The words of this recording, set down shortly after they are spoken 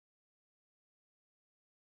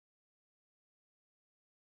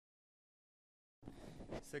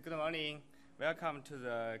So good morning. Welcome to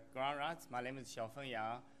the ground rounds. My name is Xiaofeng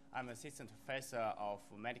Yang. I'm assistant professor of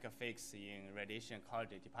medical physics in radiation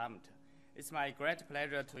oncology department. It's my great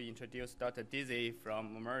pleasure to introduce Dr. Deasy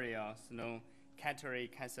from Memorial Sloan Kettering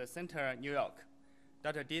Cancer Center, New York.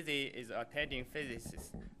 Dr. Deasy is a attending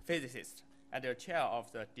physicist and the chair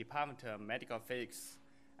of the Department of Medical Physics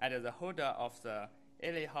and the holder of the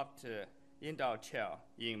Ely Hopter Indoor Chair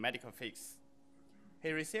in Medical Physics.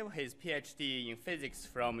 He received his PhD in physics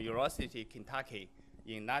from University of Kentucky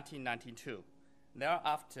in 1992.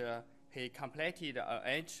 Thereafter, he completed an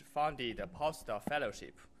NIH-funded postdoc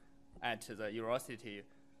fellowship at the University of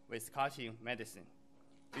Wisconsin Medicine.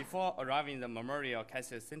 Before arriving at the Memorial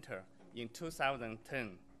Cancer Center in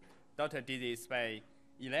 2010, Dr. Deasy spent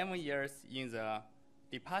 11 years in the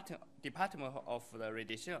Department of the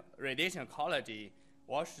Radiation Oncology,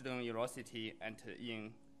 Washington University, and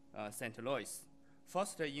in St. Louis.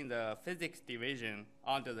 First in the physics division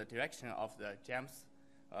under the direction of the James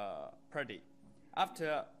Purdy.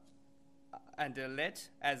 And late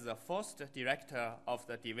as the first director of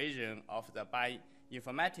the division of the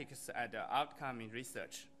bioinformatics and outcome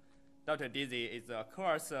research. Dr. Deasy is a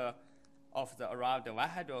co-author of the around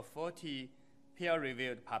 140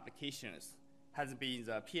 peer-reviewed publications, has been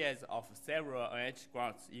the peers of several NIH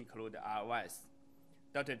grants, including ROS.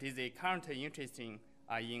 Dr. Deasy currently interested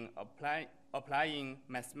in applying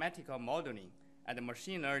mathematical modeling and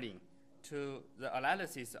machine learning to the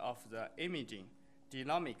analysis of the imaging,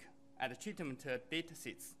 genomic, and treatment data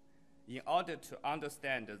sets in order to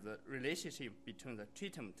understand the relationship between the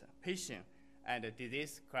treatment, patient, and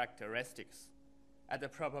disease characteristics, and the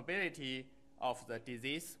probability of the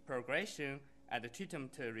disease progression and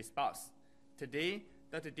treatment response. Today,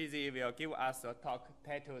 Dr. Deasy will give us a talk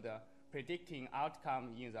titled Predicting Outcome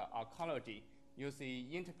in the Oncology using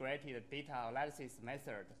integrated data analysis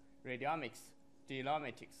method, radiomics,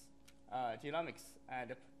 genomics,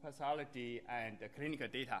 and pathology and clinical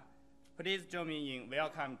data. Please join me in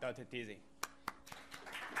welcome Dr. Deasy.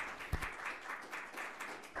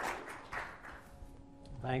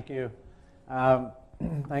 Thank you.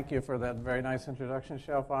 Thank you for that very nice introduction,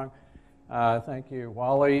 Xiaofeng. Thank you,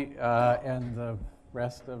 Wally, and the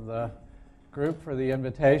rest of the group for the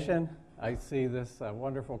invitation. I see this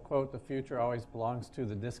wonderful quote, "The future always belongs to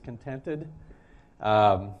the discontented."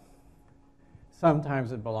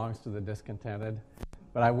 Sometimes it belongs to the discontented,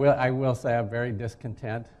 but I will say I'm very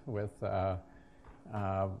discontent with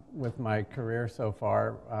my career so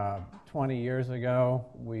far. 20 years ago,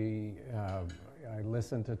 I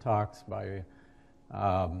listened to talks by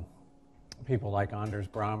people like Anders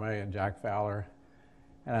Brahme and Jack Fowler.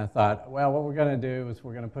 And I thought, well, what we're going to do is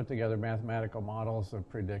we're going to put together mathematical models of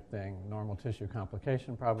predicting normal tissue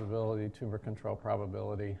complication probability, tumor control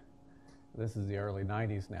probability. This is the early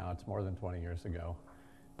 90s now. It's more than 20 years ago.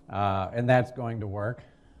 And that's going to work.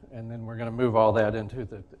 And then we're going to move all that into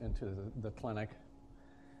the clinic.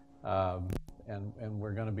 And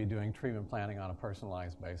we're going to be doing treatment planning on a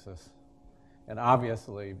personalized basis. And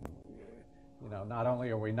obviously, not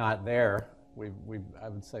only are we not there, I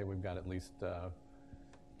would say we've got at least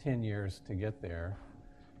 10 years to get there.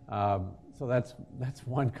 So that's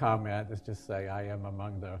one comment, is just say I am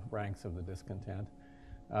among the ranks of the discontent.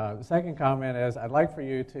 The second comment is I'd like for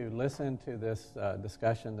you to listen to this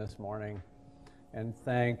discussion this morning and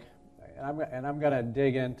think, and I'm going to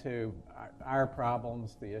dig into our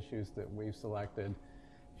problems, the issues that we've selected.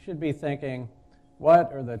 You should be thinking,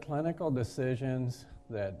 what are the clinical decisions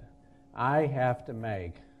that I have to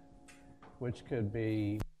make, which could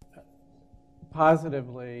be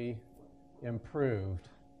positively improved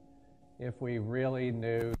if we really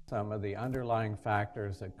knew some of the underlying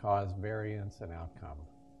factors that cause variance in outcome.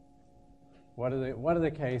 What are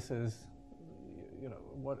the cases,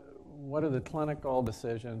 what are the clinical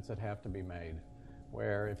decisions that have to be made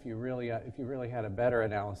where if you really had a better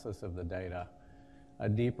analysis of the data, a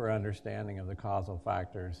deeper understanding of the causal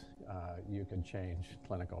factors, you could change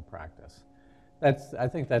clinical practice. I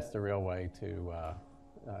think that's the real way to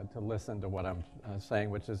listen to what I'm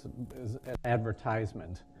saying, which is an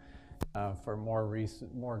advertisement for more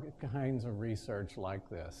kinds of research like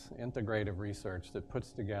this, integrative research that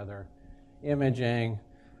puts together imaging,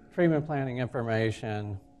 treatment planning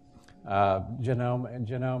information,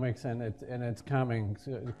 genomics, and it's coming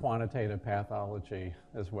quantitative pathology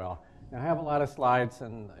as well. Now, I have a lot of slides,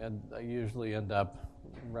 and I usually end up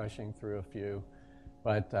rushing through a few.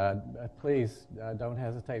 But please don't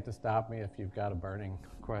hesitate to stop me if you've got a burning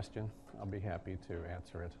question. I'll be happy to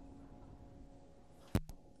answer it.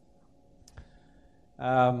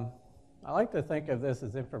 I like to think of this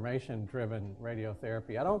as information-driven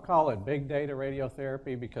radiotherapy. I don't call it big data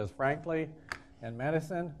radiotherapy because, frankly, In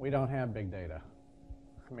medicine, we don't have big data.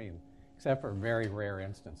 I mean, except for very rare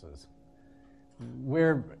instances.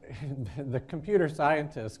 The computer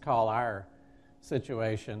scientists call our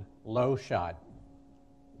situation low-shot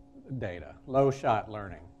data, low-shot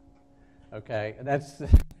learning. Okay, that's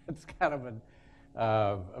kind of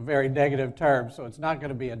a very negative term, so it's not going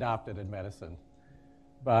to be adopted in medicine.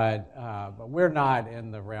 But we're not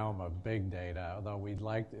in the realm of big data,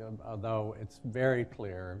 although it's very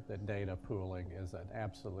clear that data pooling is an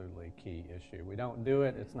absolutely key issue. We don't do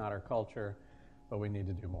it, it's not our culture, but we need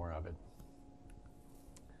to do more of it.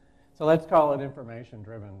 So let's call it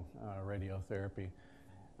information-driven radiotherapy.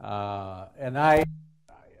 And I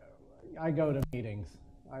go to meetings.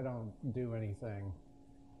 I don't do anything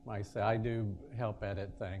myself. I do help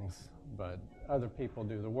edit things, but other people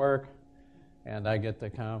do the work. And I get to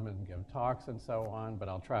come and give talks and so on, but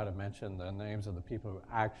I'll try to mention the names of the people who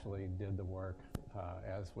actually did the work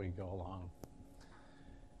as we go along.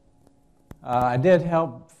 I did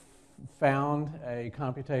help found a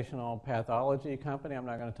computational pathology company. I'm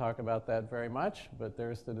not going to talk about that very much, but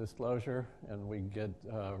there's the disclosure, and we get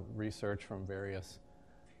research from various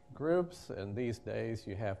groups, and these days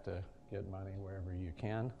you have to get money wherever you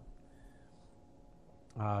can.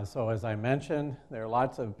 So as I mentioned, there are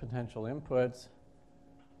lots of potential inputs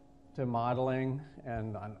to modeling,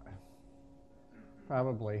 and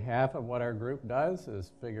probably half of what our group does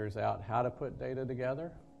is figures out how to put data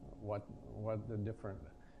together, what the different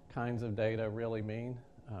kinds of data really mean,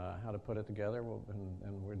 how to put it together,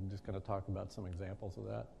 and we're just going to talk about some examples of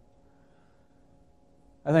that.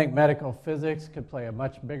 I think medical physics could play a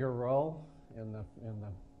much bigger role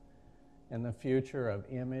in the future of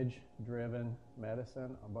image-driven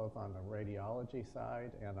medicine, both on the radiology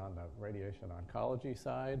side and on the radiation oncology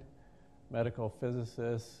side. Medical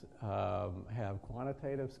physicists have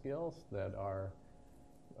quantitative skills that are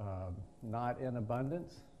not in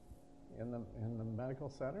abundance in the medical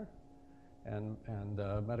center, and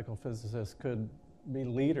medical physicists could be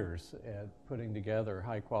leaders at putting together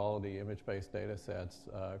high-quality image-based data sets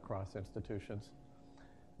across institutions.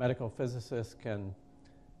 Medical physicists can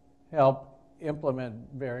help implement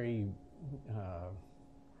very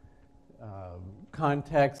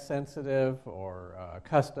context-sensitive or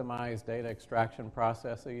customized data extraction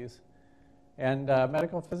processes. And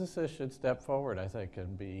medical physicists should step forward, I think,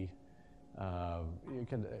 and be you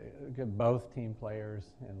can both team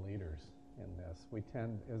players and leaders in this. We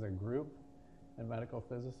tend, as a group in medical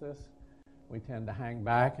physicists, we tend to hang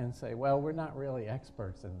back and say, well, we're not really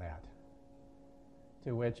experts in that.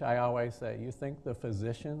 To which I always say, you think the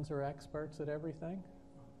physicians are experts at everything?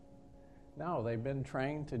 No, they've been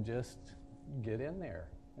trained to just get in there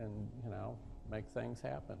and, make things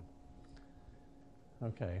happen.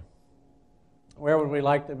 Okay. Where would we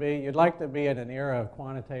like to be? You'd like to be in an era of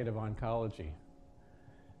quantitative oncology.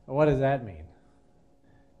 Well, what does that mean?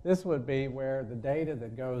 This would be where the data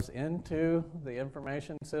that goes into the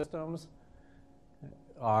information systems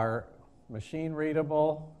are machine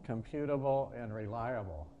readable, computable, and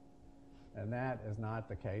reliable. And that is not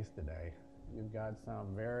the case today. You've got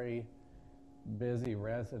some very busy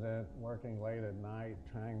resident working late at night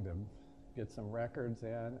trying to get some records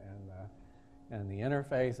in, and the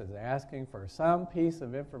interface is asking for some piece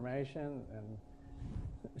of information, and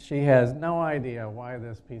she has no idea why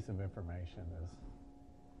this piece of information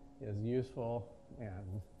is useful,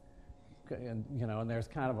 and there's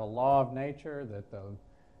kind of a law of nature that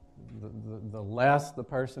the less the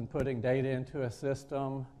person putting data into a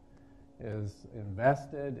system is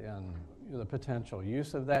invested in the potential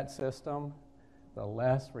use of that system, the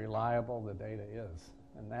less reliable the data is.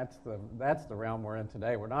 And that's the realm we're in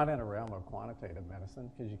today. We're not in a realm of quantitative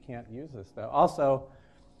medicine because you can't use this stuff. Also,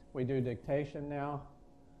 we do dictation now,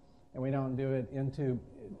 and we don't do it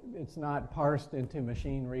it's not parsed into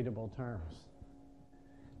machine readable terms.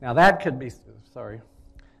 Now that could be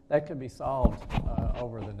solved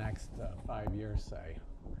over the next 5 years, say.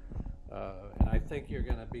 And I think you're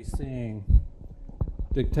going to be seeing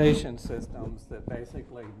dictation systems that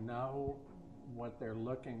basically know what they're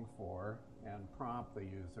looking for and prompt the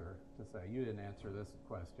user to say, you didn't answer this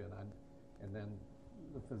question, and then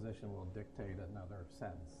the physician will dictate another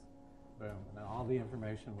sentence. Boom. Now all the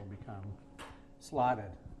information will become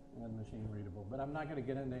slotted and machine readable. But I'm not going to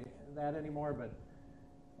get into that anymore, but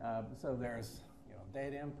so there's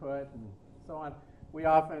data input and so on. We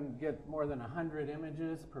often get more than 100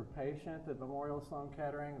 images per patient at Memorial Sloan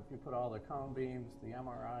Kettering. If you put all the cone beams, the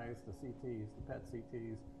MRIs, the CTs, the PET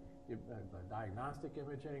CTs, the diagnostic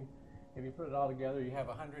imaging, if you put it all together, you have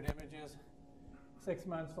 100 images. 6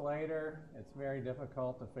 months later, it's very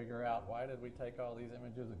difficult to figure out why did we take all these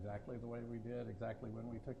images exactly the way we did, exactly when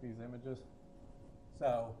we took these images.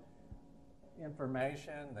 So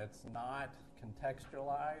information that's not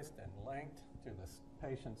contextualized and linked to the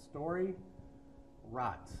patient's story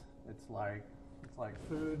rots. It's like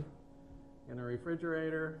food in a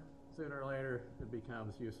refrigerator. Sooner or later, it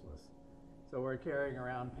becomes useless. So we're carrying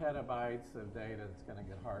around petabytes of data that's going to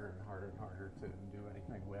get harder and harder and harder to do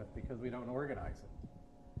anything with because we don't organize it.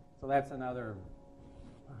 So that's another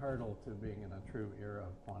hurdle to being in a true era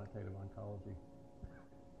of quantitative oncology.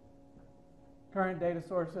 Current data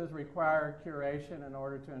sources require curation in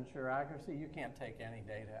order to ensure accuracy. You can't take any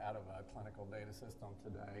data out of a clinical data system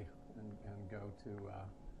today and go to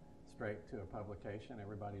straight to a publication.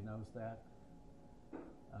 Everybody knows that.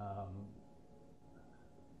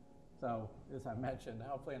 So as I mentioned,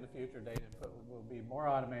 hopefully in the future data will be more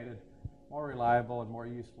automated, more reliable, and more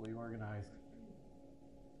usefully organized.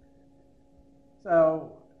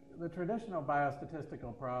 So the traditional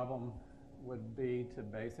biostatistical problem would be to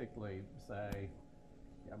basically say,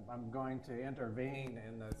 I'm going to intervene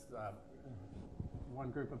in this, one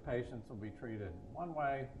group of patients will be treated one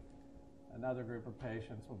way, another group of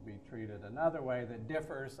patients will be treated another way that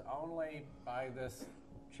differs only by this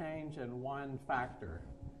change in one factor,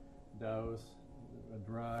 dose, a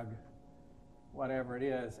drug, whatever it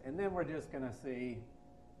is. And then we're just going to see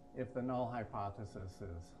if the null hypothesis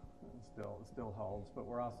still holds, but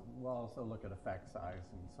we'll also look at effect size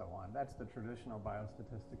and so on. That's the traditional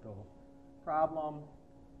biostatistical problem.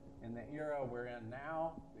 In the era we're in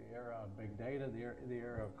now, the era of big data, the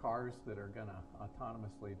era of cars that are going to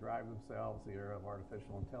autonomously drive themselves, the era of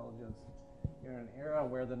artificial intelligence, you're in an era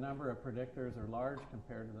where the number of predictors are large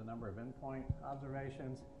compared to the number of endpoint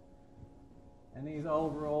observations. And these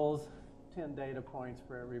old rules, 10 data points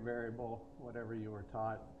for every variable, whatever you were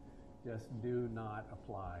taught, just do not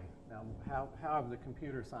apply. Now, how have the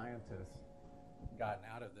computer scientists gotten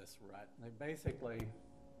out of this rut? They basically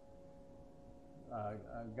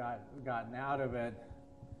gotten out of it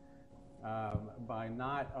by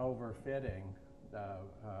not overfitting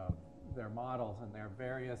their models and their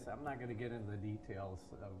various, I'm not going to get into the details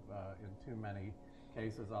of, in too many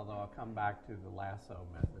cases, although I'll come back to the lasso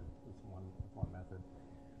method. It's one method.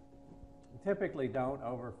 Typically don't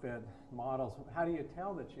overfit models. How do you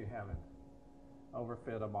tell that you haven't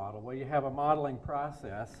overfit a model? Well, you have a modeling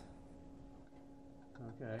process,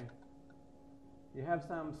 okay? You have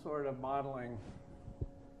some sort of modeling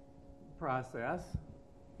process.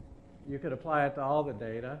 You could apply it to all the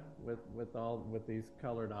data with these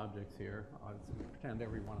colored objects here. I'll pretend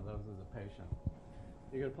every one of those is a patient.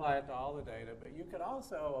 You could apply it to all the data, but you could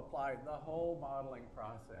also apply the whole modeling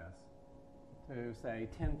process to say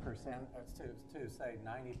 10%, to say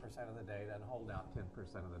 90% of the data and hold out 10%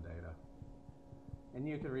 of the data. And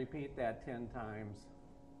you could repeat that 10 times.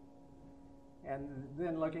 And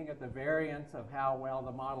then looking at the variance of how well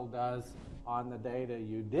the model does on the data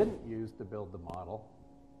you didn't use to build the model,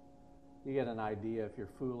 you get an idea if you're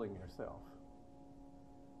fooling yourself.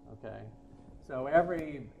 Okay? So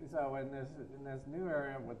in this new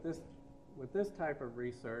area with this type of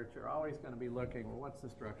research, you're always going to be looking, well, what's the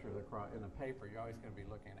structure of in a paper? You're always going to be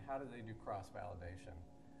looking at how do they do cross-validation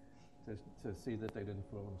to see that they didn't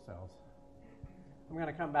fool themselves. I'm going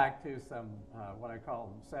to come back to some what I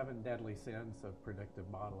call 7 deadly sins of predictive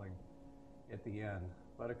modeling at the end.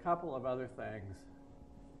 But a couple of other things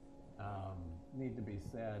need to be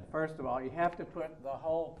said. First of all, you have to put the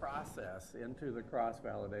whole process into the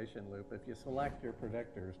cross-validation loop. If you select your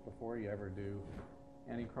predictors before you ever do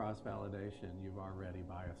any cross-validation, you've already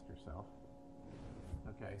biased yourself.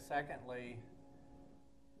 Okay, secondly,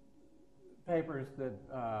 papers that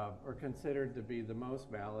are considered to be the most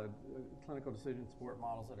valid, clinical decision support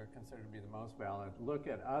models that are considered to be the most valid, look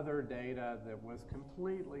at other data that was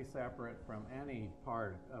completely separate from any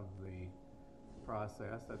part of the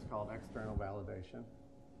process. That's called external validation.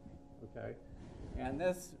 Okay? And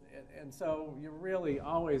so you're really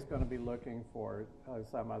always going to be looking for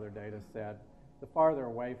some other data set. The farther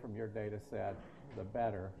away from your data set, the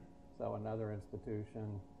better. So another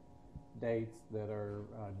institution, dates that are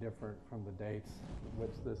different from the dates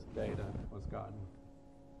which this data was gotten.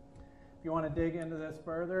 If you want to dig into this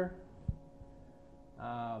further,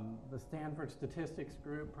 the Stanford Statistics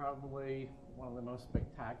Group, probably one of the most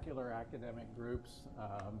spectacular academic groups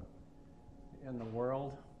in the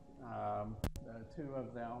world. 2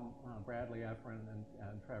 of them, Bradley Efron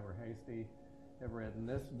and Trevor Hasty, have written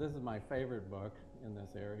this. This is my favorite book in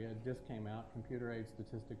this area. It just came out, Computer-Aided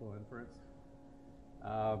Statistical Inference.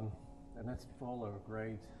 And it's full of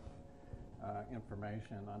great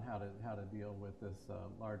information on how to deal with this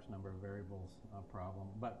large number of variables problem,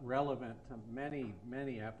 but relevant to many,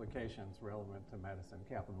 many applications relevant to medicine,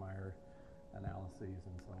 Kaplan-Meier analyses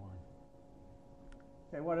and so on.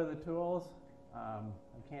 Okay, what are the tools? I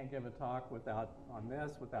can't give a talk on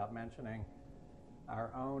this without mentioning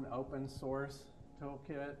our own open source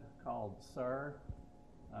toolkit called CERR,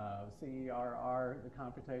 CERR, the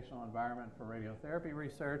Computational Environment for Radiotherapy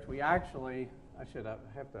Research. We actually, I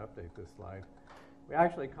have to update this slide. We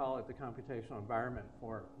actually call it the Computational Environment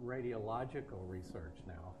for Radiological Research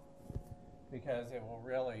now, because it will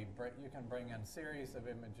really, you can bring in series of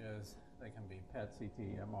images. They can be PET,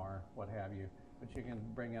 CT, MR, what have you, but you can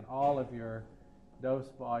bring in all of your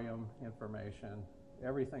dose volume information,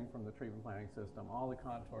 everything from the treatment planning system, all the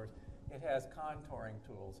contours. It has contouring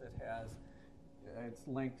tools. It's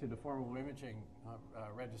linked to deformable imaging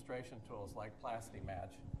registration tools like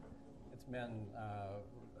Plastimatch. It's been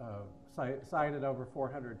cited over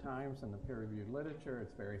 400 times in the peer-reviewed literature.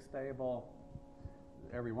 It's very stable.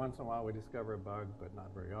 Every once in a while we discover a bug, but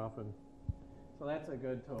not very often. So that's a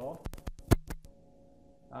good tool.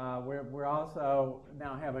 We're also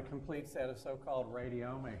now have a complete set of so-called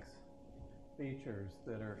radiomics features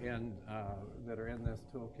that are in this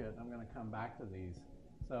toolkit. I'm going to come back to these.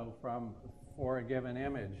 So for a given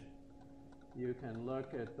image, you can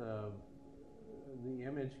look at the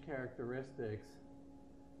image characteristics,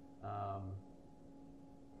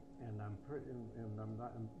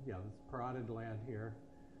 this parotid gland here.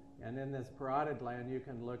 And in this parotid gland, you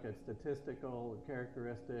can look at statistical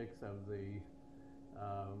characteristics of the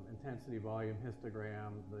intensity volume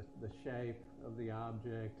histogram, the shape of the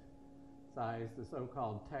object, size, the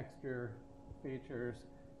so-called texture features.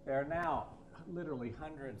 There are now literally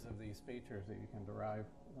hundreds of these features that you can derive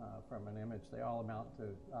from an image. They all amount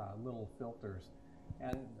to little filters.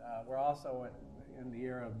 And we're also in the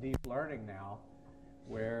era of deep learning now,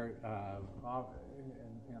 where,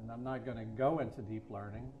 and I'm not going to go into deep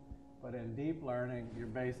learning, but in deep learning, you're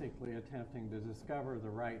basically attempting to discover the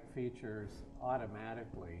right features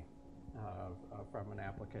automatically from an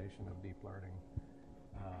application of deep learning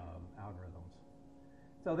algorithms.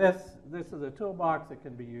 So this is a toolbox that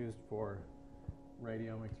can be used for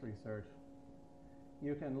radiomics research.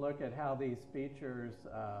 You can look at how these features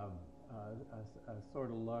sort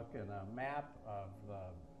of look in a map of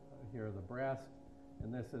here the breast.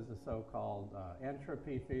 And this is a so-called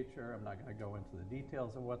entropy feature. I'm not going to go into the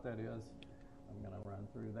details of what that is. I'm going to run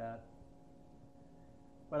through that.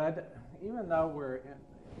 But even though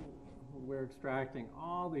we're extracting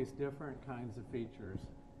all these different kinds of features,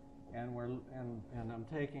 and I'm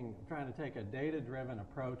trying to take a data-driven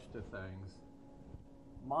approach to things,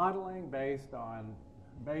 modeling based on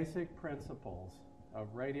basic principles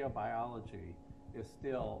of radiobiology is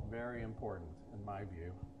still very important in my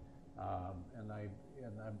view. And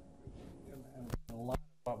a lot of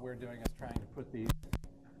what we're doing is trying to put these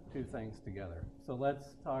two things together. So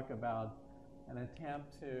let's talk about an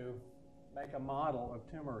attempt to make a model of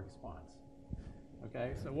tumor response.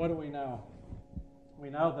 Okay, so what do we know? We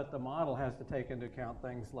know that the model has to take into account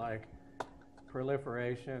things like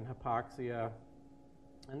proliferation, hypoxia,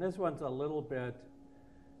 and this one's a little bit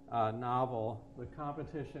novel, the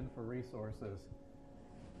competition for resources.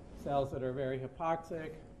 Cells that are very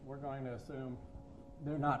hypoxic, we're going to assume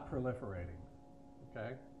they're not proliferating,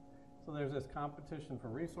 okay? So there's this competition for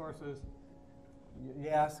resources.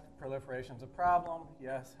 Yes, proliferation is a problem.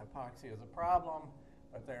 Yes, hypoxia is a problem,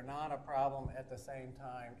 but they're not a problem at the same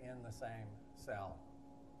time in the same cell,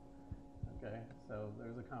 okay? So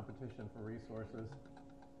there's a competition for resources.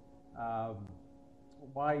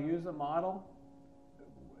 Why use a model?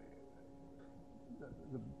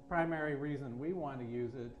 The primary reason we want to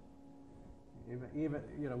use it,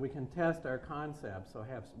 even we can test our concepts, so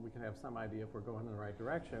we can have some idea if we're going in the right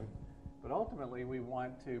direction. But ultimately, we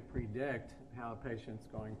want to predict how a patient's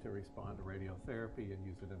going to respond to radiotherapy and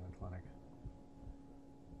use it in the clinic.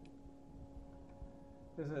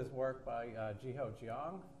 This is work by Jiho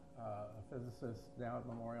Jiang, a physicist now at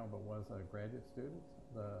Memorial, but was a graduate student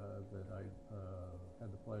that I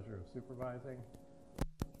had the pleasure of supervising.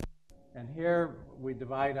 And here we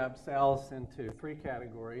divide up cells into three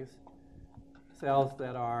categories. Cells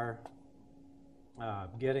that are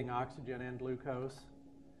getting oxygen and glucose.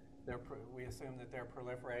 We assume that they're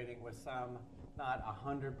proliferating with some, not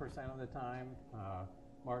 100% of the time.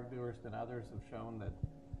 Mark Durst and others have shown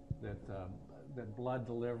that blood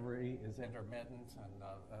delivery is intermittent and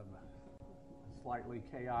slightly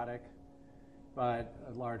chaotic. But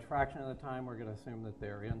a large fraction of the time, we're going to assume that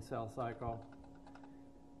they're in cell cycle.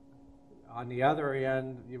 On the other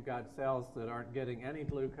end, you've got cells that aren't getting any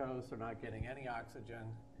glucose or not getting any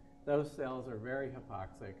oxygen. Those cells are very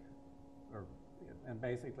hypoxic, and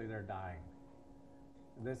basically they're dying.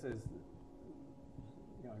 And this is,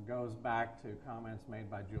 goes back to comments made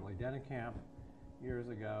by Julie Dennekamp years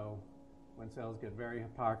ago When cells get very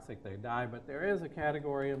hypoxic, they die. But there is a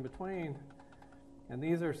category in between, and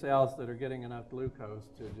these are cells that are getting enough glucose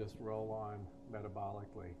to just roll on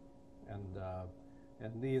metabolically.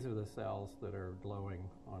 And these are the cells that are glowing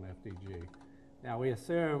on FDG. Now, we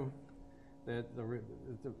assume that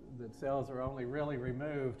that cells are only really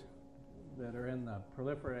removed that are in the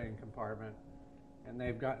proliferating compartment, and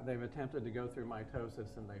they've attempted to go through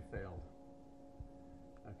mitosis and they failed.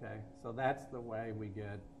 Okay, so that's the way we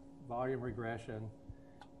get volume regression,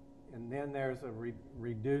 and then there's a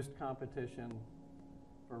reduced competition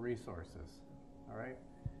for resources. All right,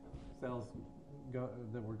 cells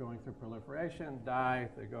that were going through proliferation die,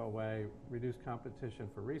 they go away, reduced competition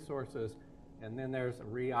for resources, and then there's a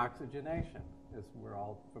reoxygenation, as we're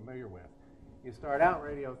all familiar with. You start out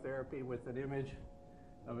radiotherapy with an image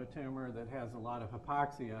of a tumor that has a lot of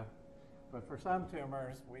hypoxia, but for some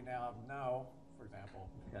tumors, we now know, for example,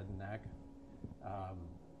 head and neck,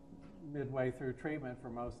 midway through treatment for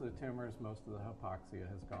most of the tumors, most of the hypoxia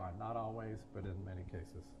has gone. Not always, but in many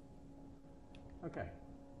cases. Okay,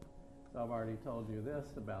 so I've already told you this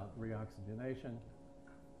about reoxygenation.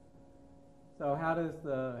 So how does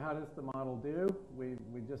the model do? We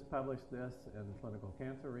just published this in Clinical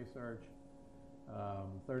Cancer Research.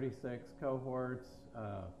 36 cohorts,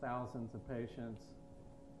 thousands of patients.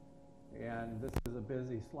 And this is a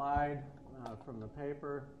busy slide from the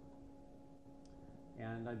paper.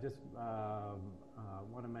 And I just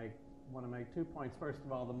want to make 2 points. First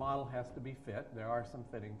of all, the model has to be fit. There are some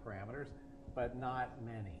fitting parameters, but not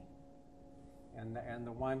many. And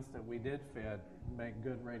the ones that we did fit make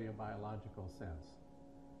good radiobiological sense.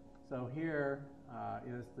 So here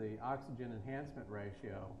is the oxygen enhancement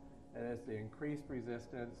ratio. It is the increased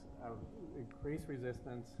resistance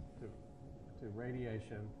to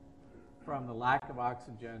radiation from the lack of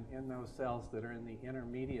oxygen in those cells that are in the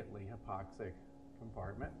intermediately hypoxic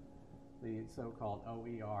compartment, the so-called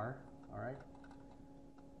OER. All right,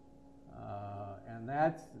 and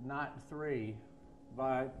that's not 3,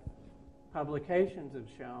 but publications have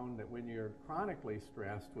shown that when you're chronically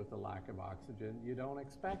stressed with the lack of oxygen, you don't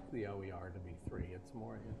expect the OER to be 3. It's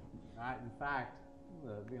more, in fact,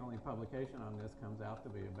 the only publication on this comes out to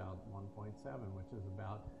be about 1.7, which is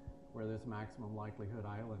about where this maximum likelihood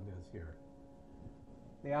island is here.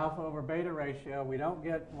 The alpha over beta ratio, we don't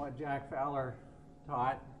get what Jack Fowler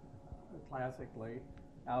taught classically,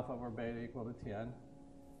 alpha over beta equal to 10.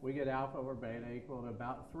 We get alpha over beta equal to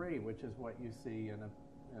about 3, which is what you see in a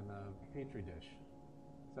Petri dish.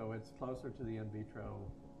 So it's closer to the in vitro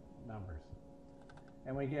numbers.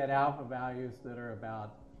 And we get alpha values that are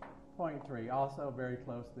about 0.3, also very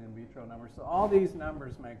close to the in vitro numbers. So all these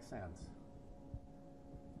numbers make sense.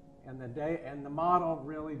 And the model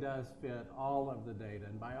really does fit all of the data.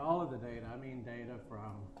 And by all of the data, I mean data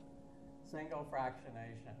from single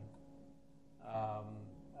fractionation,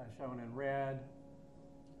 shown in red.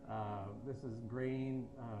 This is green.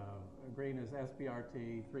 Green is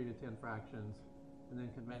SBRT, 3 to 10 fractions, and then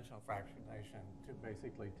conventional fractionation,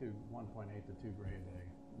 basically 1.8 to 2 gray a day,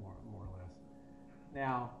 more or less.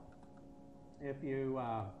 Now, if you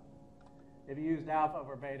used alpha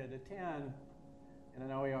over beta to 10 in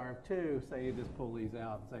an OER of 2, say you just pull these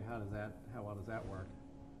out and say how well does that work?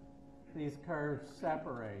 These curves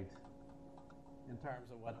separate in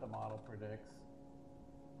terms of what the model predicts.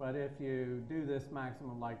 But if you do this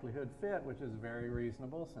maximum likelihood fit, which is very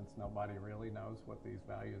reasonable since nobody really knows what these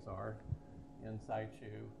values are in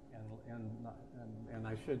situ, and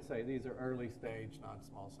I should say these are early stage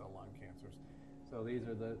non-small cell lung cancers. So these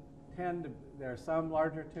are there are some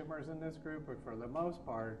larger tumors in this group, but for the most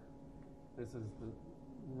part, this is the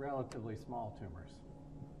relatively small tumors.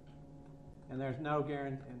 And there's no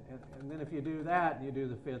guarantee, and then if you do that and you do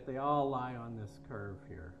the fit, they all lie on this curve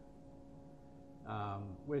here.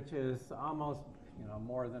 Which is almost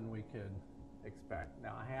more than we could expect.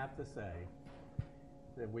 Now I have to say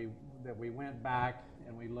that we went back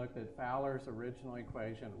and we looked at Fowler's original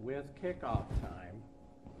equation with kickoff time,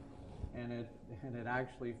 and it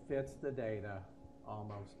actually fits the data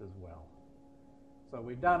almost as well. So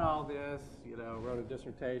we've done all this, wrote a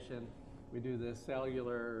dissertation. We do this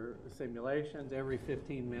cellular simulations every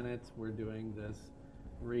 15 minutes. We're doing this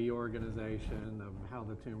reorganization of how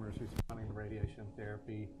the tumor is responding to radiation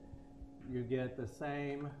therapy. You get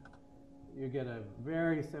a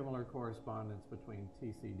very similar correspondence between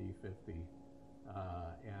TCD50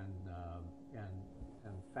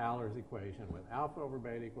 and Fowler's equation with alpha over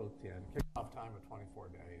beta equal to 10, kickoff time of 24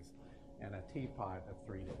 days, and a T-pot of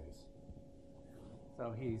 3 days.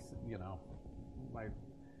 So he's,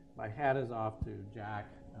 my hat is off to Jack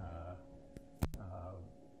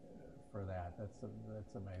for that. That's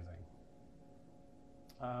amazing.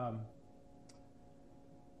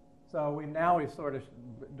 So we've sort of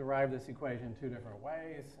derived this equation 2 different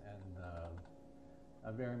ways, and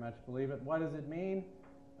I very much believe it. What does it mean?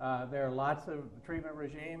 There are lots of treatment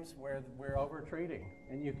regimes where we're over-treating,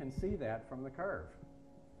 and you can see that from the curve.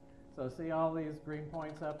 So see all these green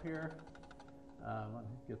points up here? Let me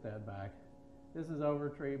get that back. This is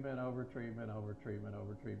over-treatment, over-treatment, over-treatment,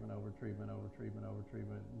 over-treatment, over-treatment, over-treatment,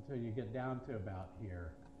 over-treatment, until you get down to about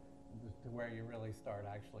here, to where you really start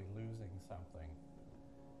actually losing something.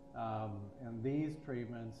 And these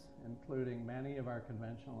treatments, including many of our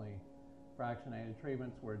conventionally fractionated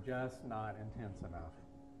treatments, were just not intense enough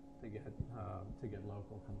to get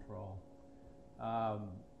local control.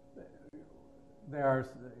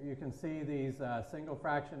 You can see these single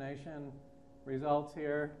fractionation results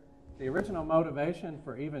here. The original motivation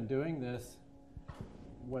for even doing this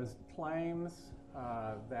was claims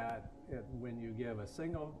that when you give a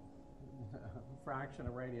single fraction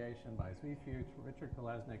of radiation by Zwiefke, Richard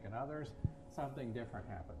Kolesnik, and others, something different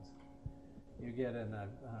happens. You get a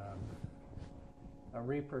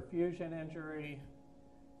reperfusion injury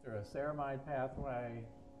through a ceramide pathway,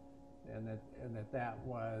 and that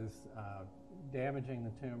was damaging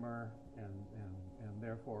the tumor, and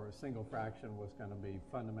therefore a single fraction was going to be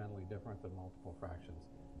fundamentally different than multiple fractions.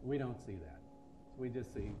 We don't see that. We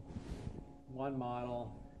just see one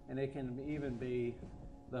model, and it can even be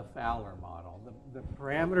the Fowler model. The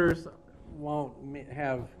parameters won't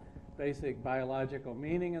have basic biological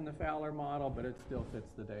meaning in the Fowler model, but it still fits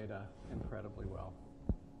the data incredibly well.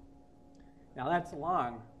 Now that's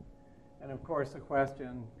long, and of course the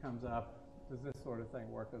question comes up, does this sort of thing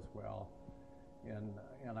work as well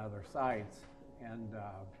in other sites? And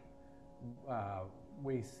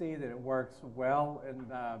we see that it works well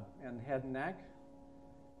in head and neck,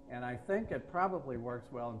 and I think it probably works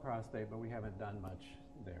well in prostate, but we haven't done much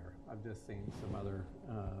there. I've just seen some other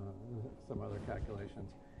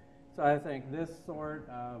calculations. So I think this sort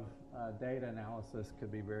of data analysis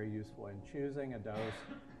could be very useful in choosing a dose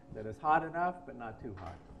that is hot enough but not too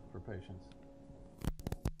hot for patients.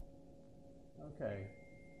 Okay.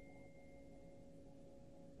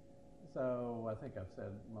 So I think I've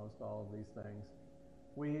said most all of these things.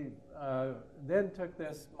 We then took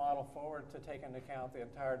this model forward to take into account the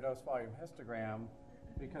entire dose volume histogram,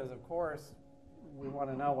 because of course we want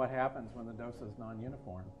to know what happens when the dose is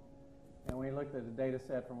non-uniform. And we looked at a data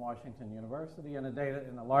set from Washington University and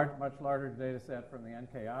a much larger data set from the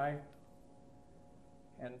NKI,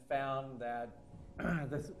 and found that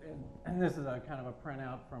this is a kind of a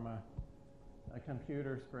printout from a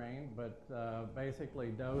computer screen, but basically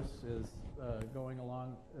dose is going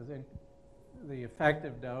along, the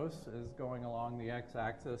effective dose is going along the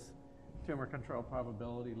x-axis, tumor control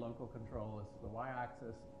probability, local control is the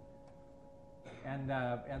y-axis,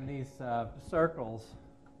 and these circles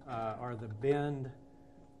are the binned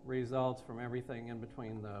results from everything in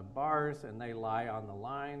between the bars, and they lie on the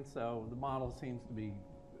line, so the model seems to be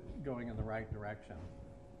going in the right direction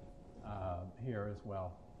here as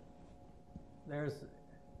well. There's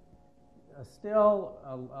still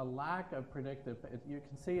a lack of predictive. You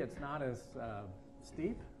can see it's not as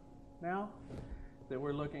steep now that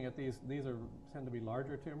we're looking at these. These tend to be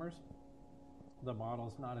larger tumors. The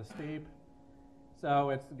model's not as steep,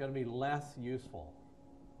 so it's going to be less useful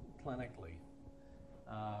clinically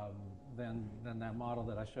than that model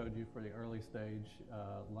that I showed you for the early stage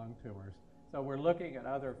lung tumors. So we're looking at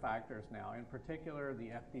other factors now, in particular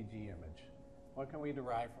the FDG image. What can we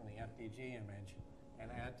derive from the FDG image and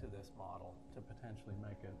add to this model to potentially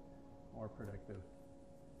make it more predictive?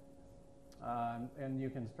 And you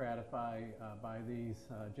can stratify by these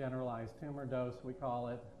generalized tumor dose, we call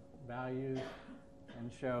it, values, and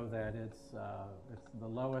show that it's the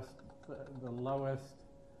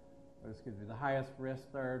highest risk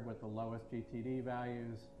third with the lowest GTD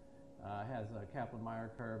values, has a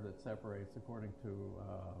Kaplan-Meier curve that separates according to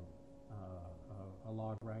a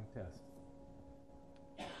log rank test.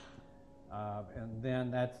 And then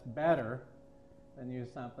that's better than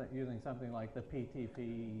using something like the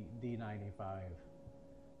PTP D95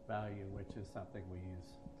 value, which is something we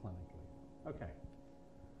use clinically. Okay.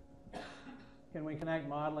 Can we connect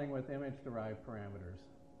modeling with image-derived parameters?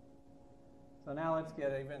 So now let's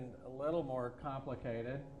get even a little more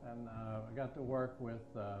complicated. And I got to work with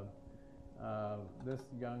this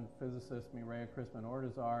young physicist, Mireya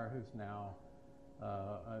Christman-Ortizar, who's now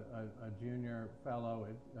a junior fellow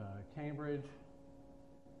at Cambridge,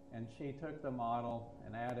 and she took the model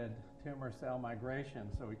and added tumor cell migration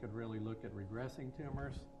so we could really look at regressing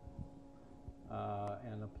tumors,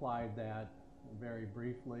 and applied that very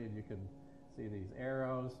briefly, and you can see these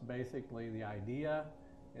arrows. Basically, the idea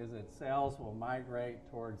is that cells will migrate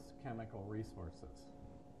towards chemical resources.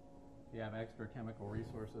 you have extra chemical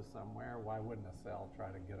resources somewhere, why wouldn't a cell try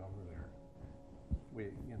to get over there?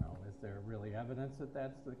 Is there really evidence that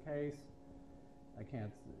that's the case? I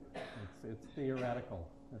can't, it's theoretical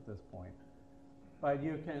at this point. But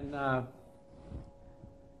you can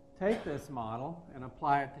take this model and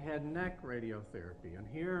apply it to head and neck radiotherapy. And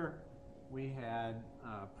here we had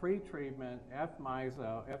pre-treatment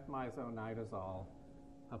F-misonidazole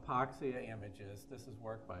hypoxia images. This is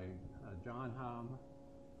work by John Hum,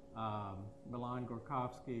 Milan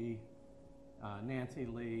Gorkovsky, Nancy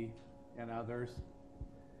Lee, and others.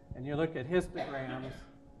 And you look at histograms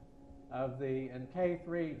of and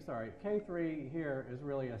K3 here is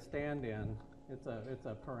really a stand-in. It's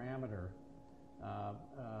a parameter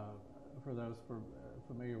for those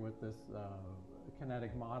familiar with this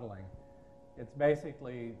kinetic modeling. It's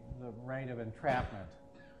basically the rate of entrapment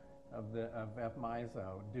of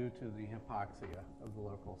F-miso due to the hypoxia of the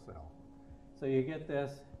local cell. So you get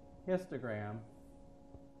this histogram,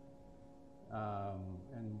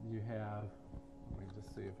 and you have, let me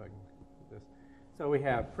just see if I can put this. So we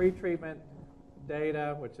have pre-treatment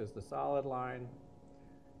data, which is the solid line,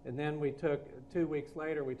 and then we took, 2 weeks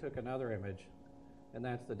later, we took another image, and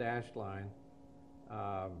that's the dashed line.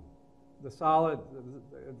 The solid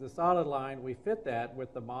line, we fit that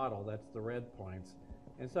with the model, that's the red points.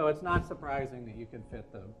 And so it's not surprising that you can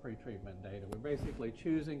fit the pre-treatment data. We're basically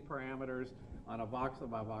choosing parameters on a voxel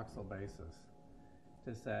by voxel basis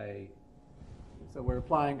to say, so we're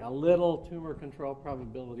applying a little tumor control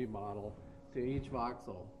probability model to each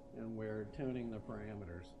voxel, and we're tuning the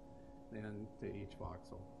parameters then to each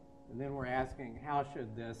voxel. And then we're asking, how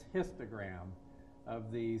should this histogram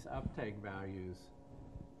of these uptake values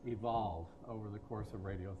evolve over the course of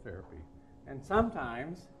radiotherapy? And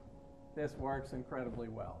sometimes this works incredibly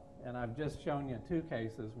well. And I've just shown you 2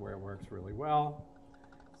 cases where it works really well.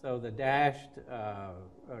 So the dashed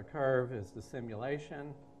curve is the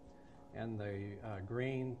simulation, and the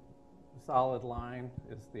green solid line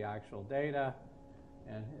is the actual data.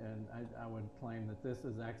 And I would claim that this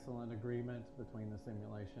is excellent agreement between the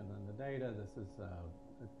simulation and the data. This is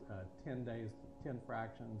 10 days, 10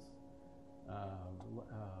 fractions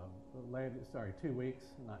later, 2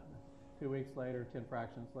 weeks, not 2 weeks later, 10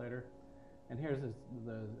 fractions later. And here's the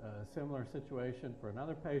similar situation for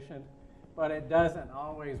another patient, but it doesn't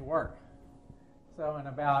always work. So in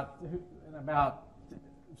about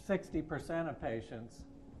 60% of patients,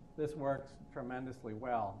 this works tremendously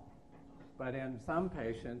well. But in some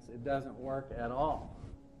patients, it doesn't work at all.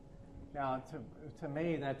 Now, to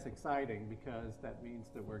me, that's exciting because that means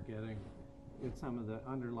that we're getting some of the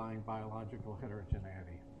underlying biological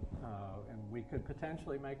heterogeneity. And we could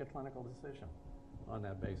potentially make a clinical decision on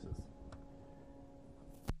that basis.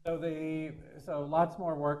 So lots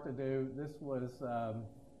more work to do. This was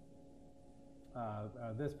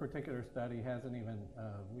this particular study hasn't even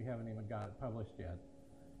we haven't even got it published yet.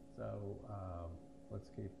 So let's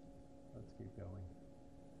keep going.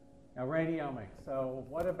 Now, radiomics. So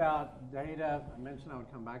what about data? I mentioned I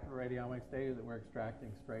would come back to radiomics, data that we're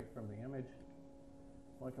extracting straight from the image.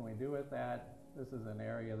 What can we do with that? This is an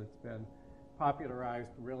area that's been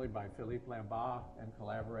popularized really by Philippe Lambaut and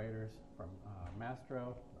collaborators from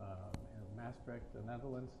Maastricht, the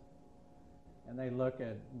Netherlands. And they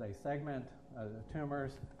segment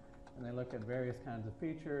tumors, and they look at various kinds of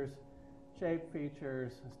features, shape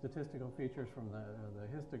features, statistical features from the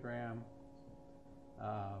histogram.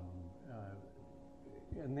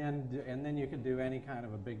 And then you can do any kind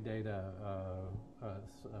of a big data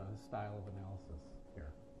style of analysis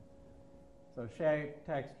here. So shape,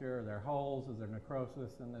 texture, are there holes, is there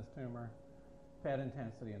necrosis in this tumor, PET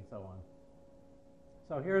intensity, and so on.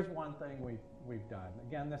 So here's one thing we've done.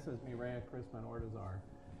 Again, this is Mireya, Chrisman, Ortizar,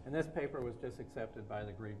 and this paper was just accepted by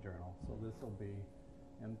the Greek journal, so this will be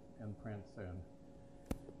in print soon.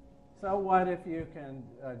 So what if you can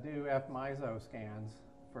do F-miso scans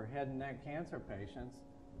for head and neck cancer patients?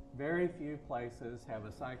 Very few places have a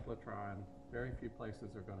cyclotron. Very few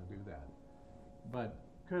places are going to do that. But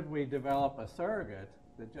could we develop a surrogate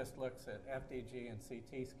that just looks at FDG and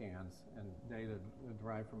CT scans and data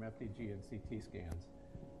derived from FDG and CT scans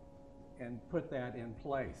and put that in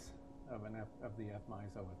place of the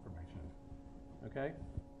F-miso information? Okay?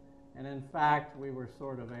 And in fact, we were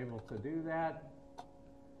sort of able to do that.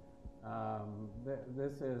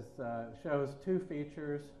 This shows 2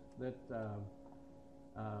 features that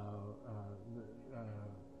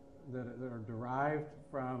are derived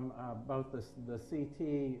from both the CT,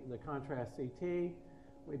 the contrast CT.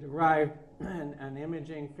 We derived an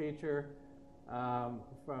imaging feature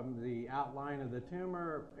from the outline of the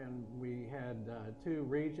tumor, and we had 2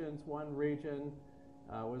 regions. One region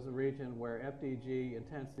was a region where FDG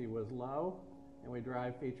intensity was low, and we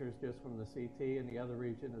derived features just from the CT, and the other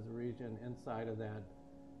region is a region inside of that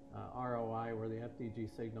ROI where the FDG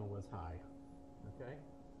signal was high. Okay?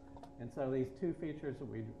 And so these two features that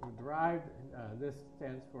we derived, this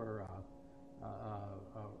stands for,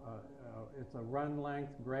 it's a run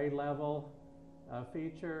length gray level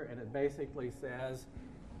feature, and it basically says,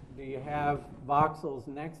 do you have voxels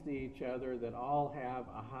next to each other that all have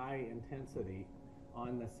a high intensity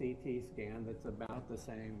on the CT scan that's about the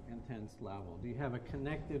same intense level? Do you have a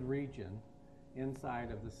connected region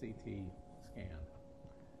inside of the CT scan?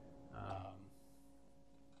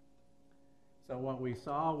 So what we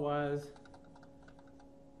saw was,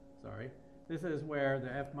 this is where the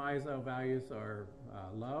F-MISO values are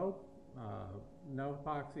low, no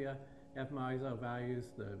hypoxia. F-MISO values,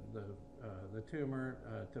 the tumor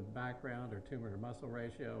to background or tumor to muscle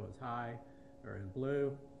ratio is high, or in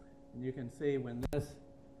blue. And you can see when this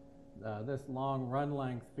long run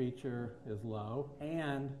length feature is low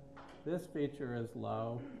and this feature is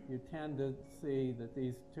low, you tend to see that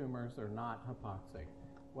these tumors are not hypoxic.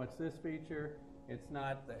 What's this feature? It's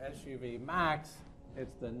not the SUV max,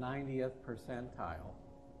 it's the 90th percentile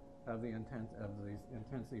of the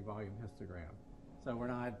intensity volume histogram. So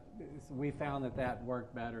we found that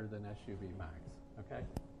worked better than SUV max, okay?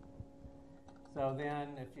 So then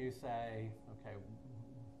if you say, okay,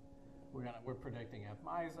 we're predicting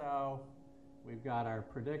F-MISO, we've got our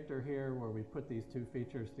predictor here where we put these two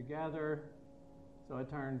features together. So it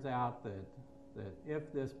turns out that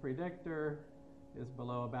if this predictor is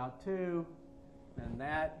below about 2, then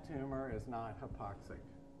that tumor is not hypoxic.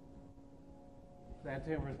 That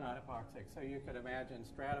tumor is not hypoxic. So you could imagine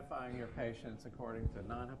stratifying your patients according to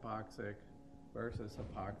non-hypoxic versus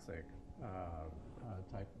hypoxic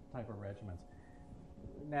type of regimens.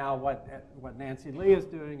 Now, what Nancy Lee is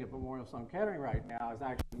doing at Memorial Sloan Kettering right now is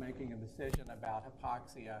actually making a decision about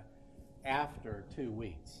hypoxia after 2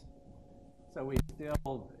 weeks. So we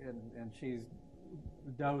still, and she's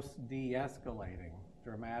dose de-escalating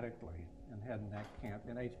dramatically in head and neck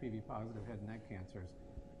in HPV-positive head and neck cancers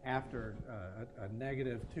after a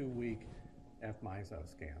negative 2-week F-MISO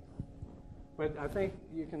scan. But I think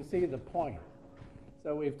you can see the point.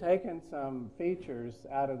 So we've taken some features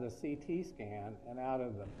out of the CT scan and out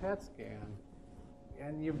of the PET scan,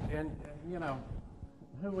 and you know,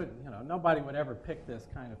 nobody would ever pick this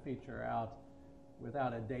kind of feature out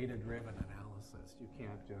without a data-driven analysis. You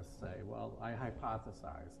can't just say, well, I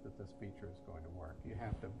hypothesize that this feature is going to work. You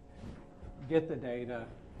have to get the data,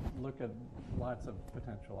 look at lots of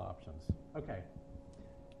potential options. Okay.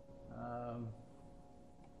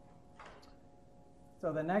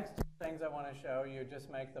 So the next two things I want to show you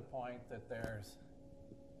just make the point that there's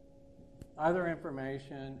other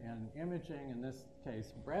information in imaging, in this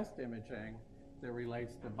case breast imaging, that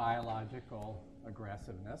relates to biological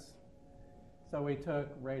aggressiveness. So we took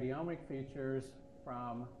radiomic features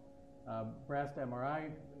from breast MRI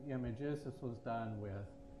images. This was done with,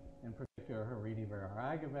 in particular, Hariti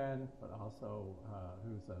Viraraghvan, but also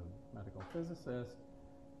who's a medical physicist,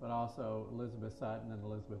 but also Elizabeth Sutton and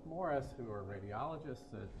Elizabeth Morris, who are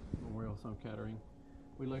radiologists at Memorial Sloan Kettering.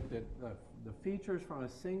 We looked at the features from a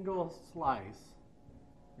single slice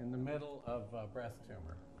in the middle of a breast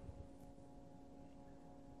tumor.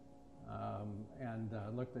 And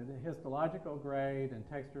looked at the histological grade and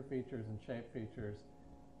texture features and shape features,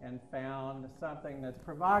 and found something that's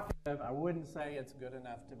provocative. I wouldn't say it's good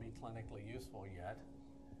enough to be clinically useful yet,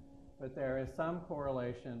 but there is some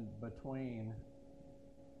correlation between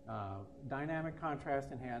dynamic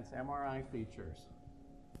contrast enhanced MRI features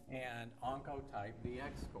and oncotype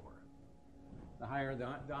DX score. The higher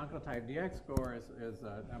the oncotype DX score is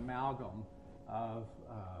an amalgam of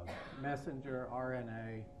messenger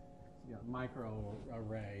RNA,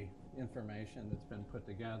 microarray information that's been put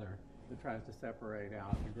together that tries to separate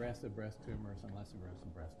out aggressive breast tumors and less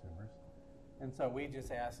aggressive breast tumors. And so we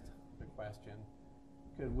just asked the question,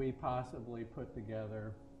 could we possibly put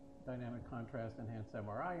together dynamic contrast enhanced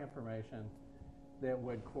MRI information that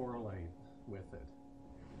would correlate with it?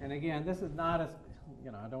 And again, this is not I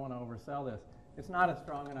don't want to oversell this. It's not a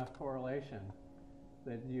strong enough correlation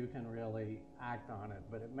that you can really act on it,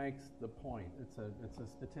 but it makes the point. It's a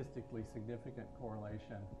statistically significant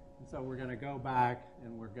correlation. And so we're going to go back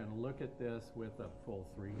and we're going to look at this with a full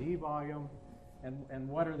 3D volume. And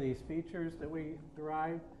what are these features that we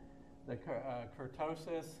derived? The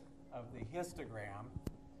kurtosis of the histogram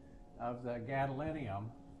of the gadolinium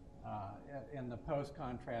in the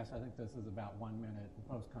post-contrast. I think this is about 1 minute.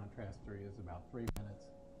 The post-contrast 3 is about 3 minutes.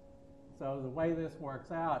 So the way this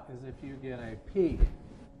works out is if you get a peak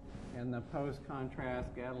in the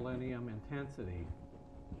post-contrast gadolinium intensity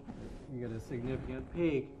you get a significant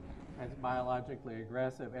peak. It's biologically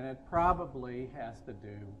aggressive, and it probably has to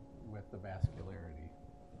do with the vascularity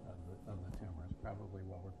of the tumor. It's probably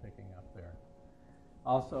what we're picking up there.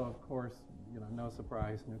 Also, of course, no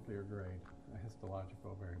surprise, nuclear grade, a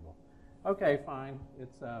histological variable. Okay, fine.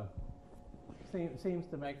 It's seems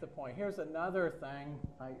to make the point. Here's another thing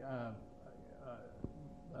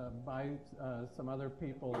by some other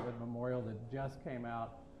people at Memorial that just came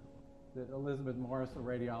out. That Elizabeth Morris, a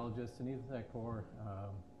radiologist, and Anita Thakor,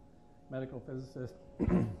 medical physicist,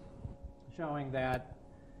 showing that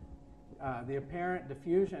the apparent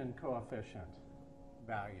diffusion coefficient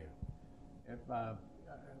value, if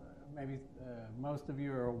maybe most of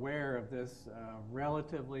you are aware of this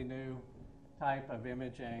relatively new type of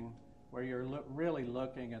imaging where you're really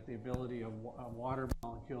looking at the ability of water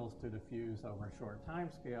molecules to diffuse over a short time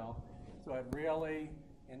scale. So it really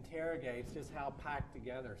interrogates just how packed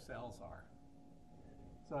together cells are.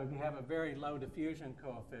 So if you have a very low diffusion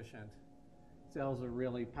coefficient, cells are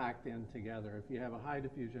really packed in together. If you have a high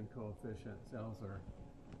diffusion coefficient, cells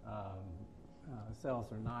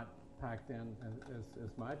are not packed in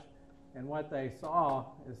as much. And what they saw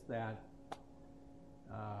is that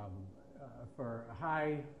for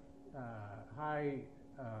high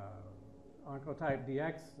Oncotype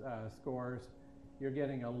DX scores, you're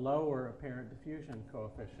getting a lower apparent diffusion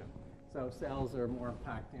coefficient. So cells are more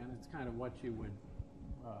packed in. It's kind of what you would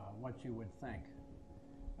think.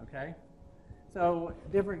 Okay? So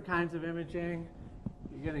different kinds of imaging.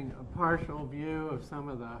 You're getting a partial view of some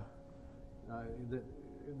of that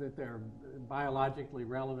they're biologically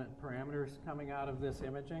relevant parameters coming out of this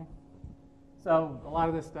imaging. So a lot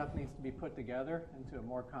of this stuff needs to be put together into a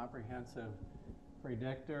more comprehensive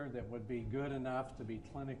predictor that would be good enough to be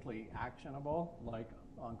clinically actionable, like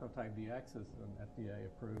Oncotype DX is an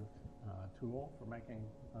FDA-approved tool for making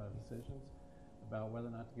decisions about whether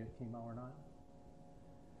or not to get chemo or not.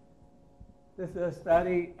 This is a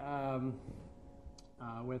study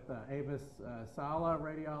with Avis Sala,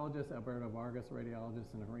 radiologist, Alberto Vargas,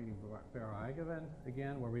 radiologist, and Irene Baraigovan,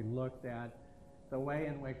 again, where we looked at the way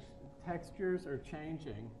in which textures are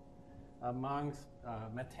changing amongst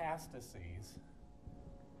metastases.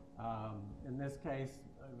 In this case,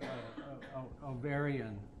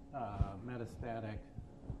 ovarian metastatic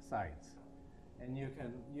sites. And you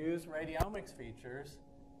can use radiomics features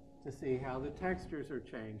to see how the textures are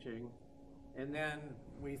changing. And then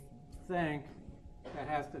we think that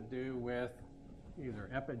has to do with either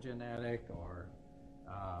epigenetic or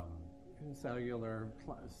cellular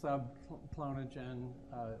subclonogens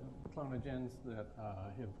that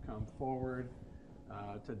have come forward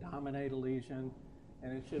to dominate a lesion,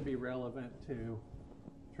 and it should be relevant to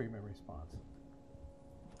treatment response.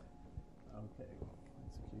 Okay,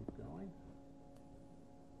 let's keep going.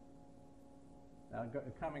 Now,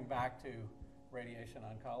 coming back to radiation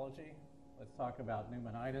oncology, let's talk about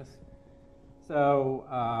pneumonitis. So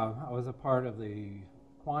I was a part of the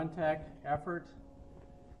Quantec effort,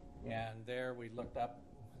 and there we looked at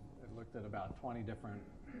about 20 different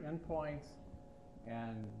endpoints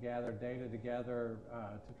and gathered data together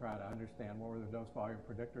to try to understand what were the dose volume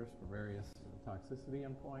predictors for various toxicity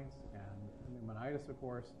endpoints. And pneumonitis, of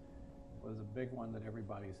course, was a big one that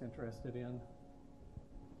everybody's interested in.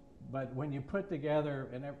 But when you put together,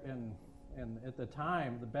 and at the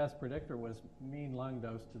time, the best predictor was mean lung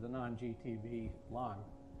dose to the non-GTV lung.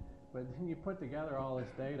 But then you put together all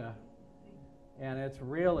this data, and it's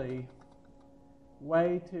really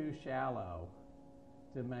way too shallow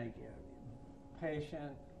to make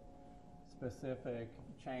patient-specific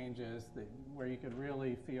changes where you could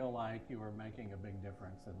really feel like you were making a big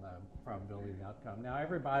difference in the probability of outcome. Now,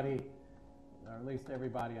 everybody, or at least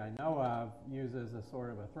everybody I know of, uses a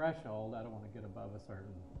sort of a threshold. I don't want to get above a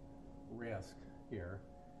certain risk here.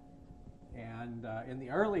 And in the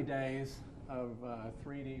early days of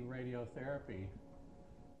 3D radiotherapy,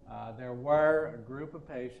 there were a group of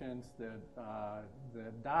patients that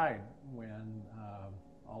died when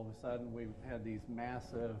all of a sudden we had these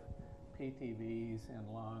massive PTVs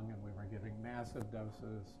in lung, and we were giving massive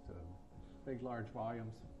doses to big, large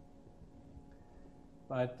volumes.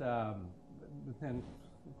 But then,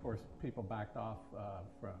 of course, people backed off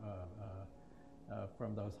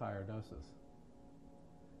from those higher doses.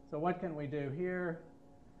 So what can we do here?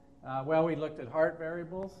 Well, we looked at heart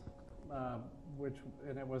variables, and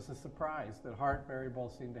it was a surprise that heart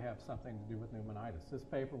variables seem to have something to do with pneumonitis. This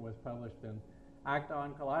paper was published in Acta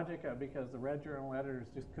Oncologica because the Red Journal editors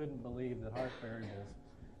just couldn't believe that heart variables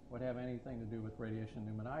would have anything to do with radiation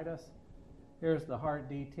pneumonitis. Here's the heart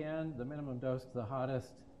D10, the minimum dose to the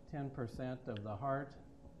hottest 10% of the heart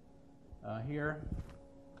here.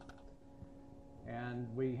 And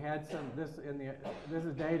we had this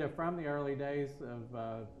is data from the early days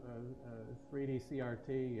of 3D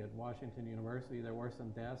CRT at Washington University. There were some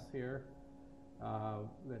deaths here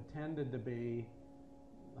that tended to be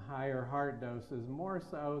higher heart doses, more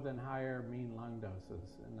so than higher mean lung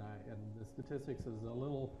doses. And the statistics is a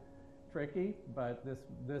little tricky, but this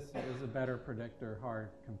is a better predictor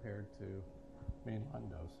heart compared to mean lung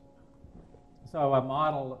dose. So a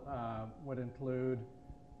model would include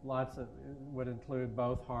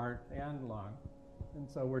both heart and lung. And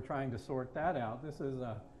so we're trying to sort that out. This is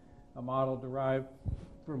a model derived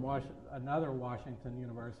from another Washington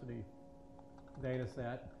University data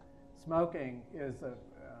set. Smoking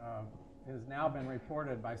has now been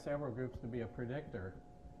reported by several groups to be a predictor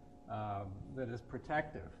that is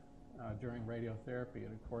protective during radiotherapy.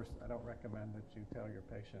 And of course, I don't recommend that you tell your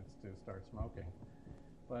patients to start smoking.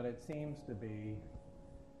 But it seems to be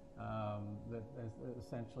that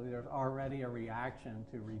essentially there's already a reaction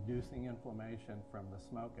to reducing inflammation from the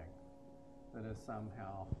smoking that is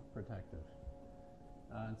somehow protective.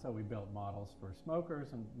 And so we built models for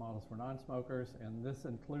smokers and models for non-smokers, and this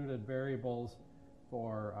included variables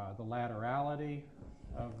for the laterality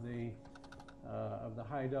of the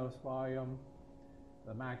high dose volume,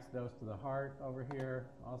 the max dose to the heart over here,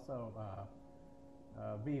 also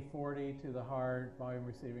V40 to the heart, volume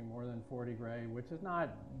receiving more than 40 gray, which is not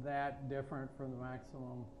that different from the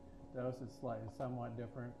maximum dose. It's somewhat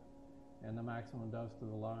different, and the maximum dose to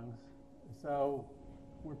the lungs. So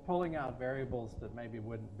we're pulling out variables that maybe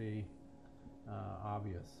wouldn't be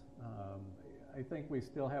obvious. I think we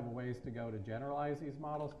still have a ways to go to generalize these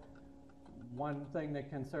models. One thing that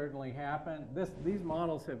can certainly happen, these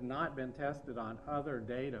models have not been tested on other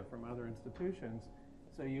data from other institutions,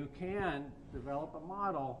 so you can develop a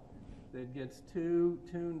model that gets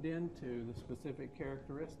tuned into the specific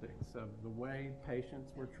characteristics of the way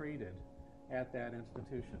patients were treated at that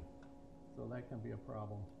institution. So that can be a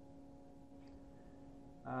problem.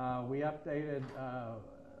 We updated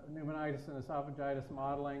pneumonitis and esophagitis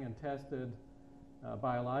modeling and tested a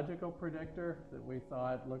biological predictor that we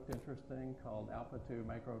thought looked interesting called alpha-2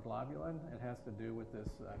 macroglobulin. It has to do with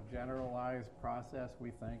this generalized process,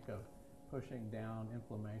 we think, of pushing down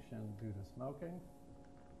inflammation due to smoking.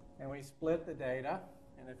 And we split the data,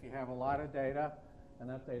 and if you have a lot of data,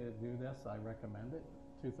 enough data to do this, I recommend it.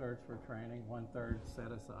 2/3 for training, 1/3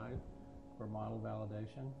 set aside for model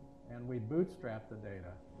validation. And we bootstrap the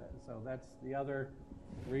data. So that's the other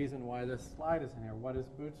reason why this slide is in here. What is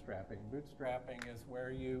bootstrapping? Bootstrapping is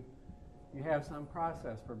where you have some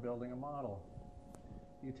process for building a model.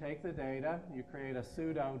 You take the data, you create a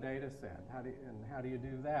pseudo data set. How do you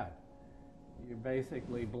do that? You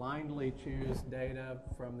basically blindly choose data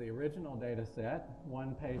from the original data set,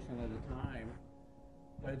 one patient at a time,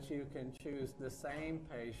 but you can choose the same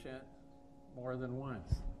patient more than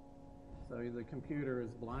once. So the computer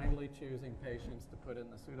is blindly choosing patients to put in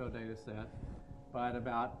the pseudo data set, but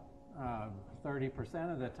about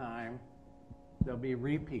 30% of the time, there'll be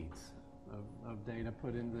repeats of data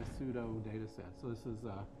put in the pseudo data set. So this is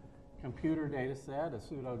a computer data set, a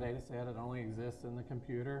pseudo data set. It only exists in the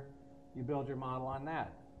computer. You build your model on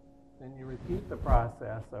that. Then you repeat the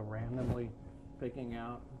process of randomly picking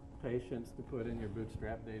out patients to put in your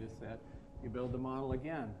bootstrap data set. You build the model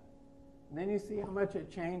again. And then you see how much it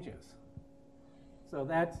changes. So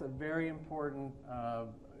that's a very important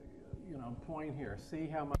point here. See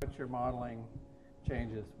how much your modeling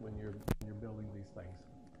changes when you're building these things.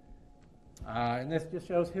 And this just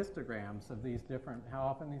shows histograms of how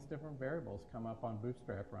often these different variables come up on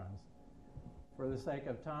bootstrap runs. For the sake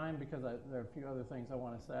of time, because there are a few other things I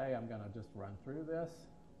want to say, I'm going to just run through this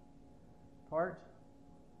part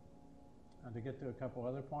to get to a couple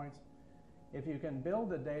other points. If you can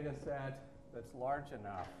build a data set that's large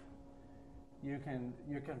enough, you can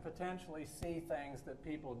potentially see things that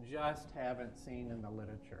people just haven't seen in the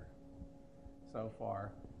literature so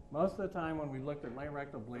far. Most of the time when we looked at late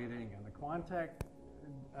rectal bleeding and the Quantec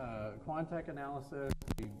analysis,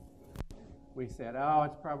 we said, oh,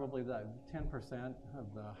 it's probably the 10%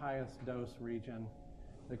 of the highest dose region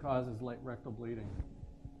that causes late rectal bleeding.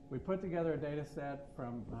 We put together a data set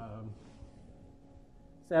from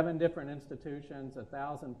 7 different institutions,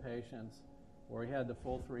 1,000 patients, where we had the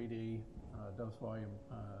full 3D dose volume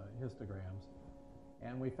histograms,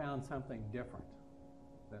 and we found something different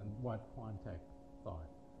than what Quantec thought.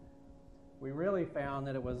 We really found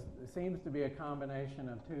that it seems to be a combination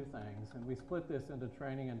of 2 things, and we split this into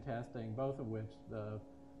training and testing, both of which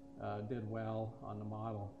did well on the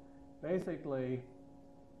model. Basically,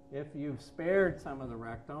 if you've spared some of the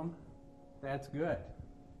rectum, that's good.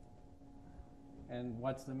 And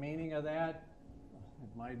what's the meaning of that?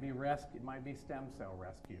 It might be it might be stem cell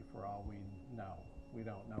rescue for all we know. We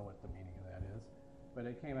don't know what the meaning of that is, but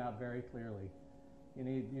it came out very clearly.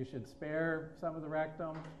 You should spare some of the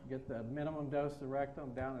rectum, get the minimum dose of the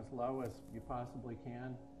rectum down as low as you possibly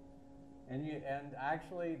can. And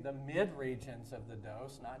actually the mid regions of the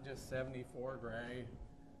dose, not just 74 gray,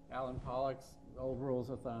 Alan Pollock's old rules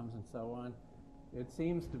of thumbs and so on. It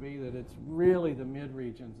seems to be that it's really the mid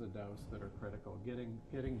regions of dose that are critical.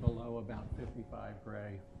 Getting below about 55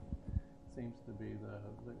 gray seems to be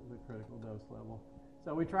the critical dose level.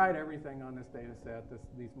 So we tried everything on this data set.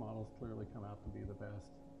 These models clearly come out to be the best.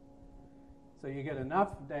 So you get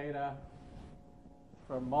enough data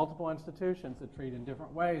from multiple institutions that treat in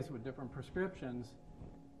different ways with different prescriptions,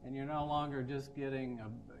 and you're no longer just getting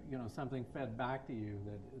something fed back to you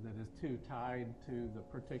that is too tied to the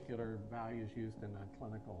particular values used in a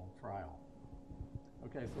clinical trial.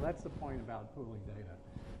 Okay, so that's the point about pooling data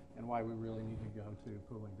and why we really need to go to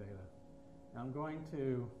pooling data. Now I'm going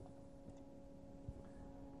to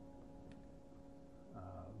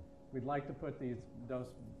we'd like to put these dose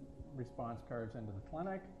response curves into the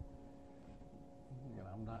clinic.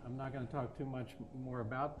 I'm not going to talk too much more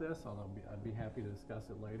about this, although I'd be happy to discuss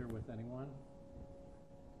it later with anyone.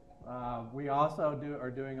 We also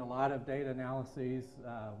are doing a lot of data analyses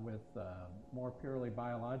with more purely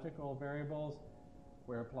biological variables.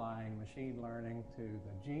 We're applying machine learning to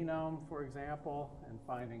the genome, for example, and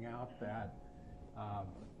finding out that,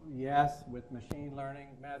 yes, with machine learning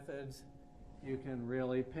methods, you can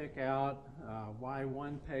really pick out why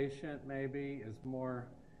one patient maybe is more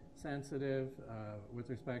sensitive with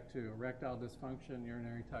respect to erectile dysfunction,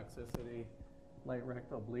 urinary toxicity, late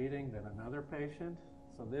rectal bleeding than another patient.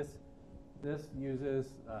 So this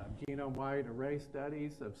uses genome-wide array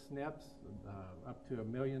studies of SNPs, up to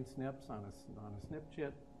 1 million SNPs on a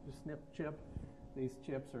SNP chip. These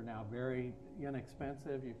chips are now very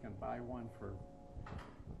inexpensive. You can buy one for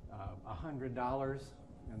 $100,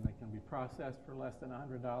 and they can be processed for less than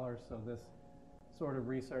 $100. So this sort of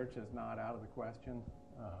research is not out of the question.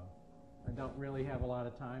 I don't really have a lot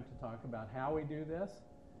of time to talk about how we do this,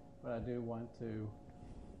 but I do want to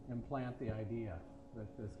implant the idea that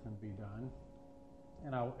this can be done.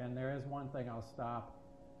 And there is one thing I'll stop.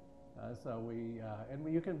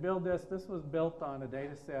 You can build this. This was built on a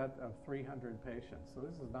data set of 300 patients, so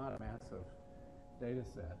this is not a massive data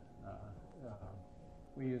set.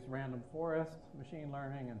 We use random forest, machine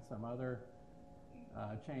learning, and some other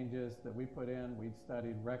changes that we put in. We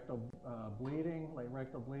studied rectal bleeding, late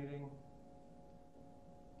rectal bleeding,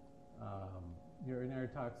 urinary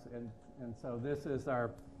tox, and so this is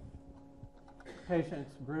our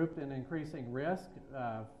patients grouped in increasing risk,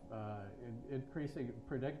 increasing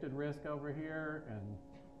predicted risk over here, and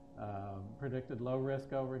predicted low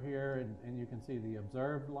risk over here, and you can see the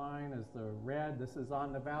observed line is the red. This is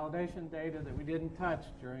on the validation data that we didn't touch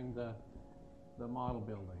during the model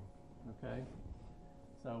building, okay?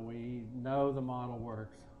 So we know the model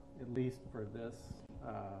works, at least for this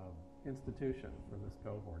institution, for this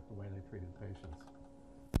cohort, the way they treated patients.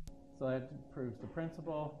 So that proves the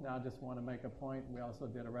principle. Now I just want to make a point. We also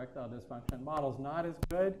did erectile dysfunction. Model's not as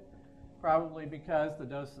good, probably because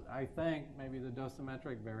I think maybe the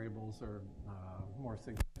dosimetric variables are more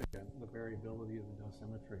significant, the variability of the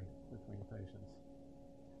dosimetry between patients.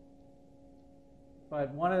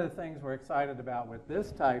 But one of the things we're excited about with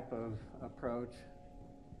this type of approach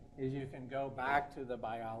is you can go back to the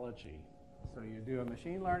biology. So you do a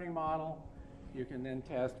machine learning model. You can then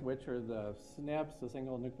test which are the SNPs, the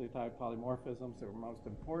single nucleotide polymorphisms that are most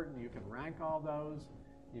important. You can rank all those.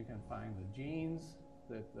 You can find the genes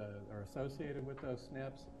that are associated with those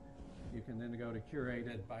SNPs. You can then go to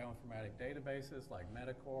curated bioinformatic databases like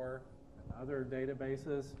Metacore and other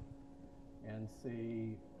databases and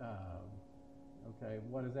see, okay,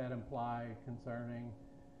 what does that imply concerning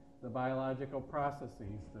the biological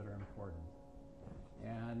processes that are important.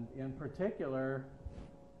 And in particular,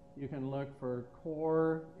 you can look for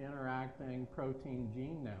core interacting protein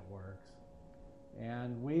gene networks.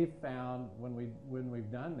 And we've found when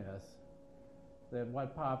we've done this, that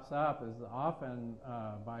what pops up is often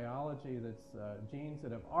biology that's genes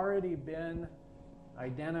that have already been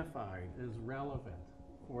identified as relevant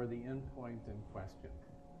for the endpoint in question.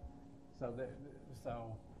 So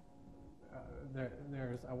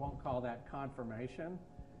there's, I won't call that confirmation,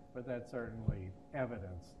 but that's certainly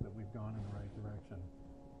evidence that we've gone in the right direction.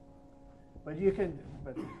 But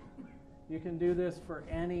you can do this for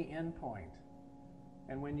any endpoint.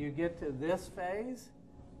 And when you get to this phase,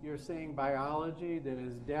 you're seeing biology that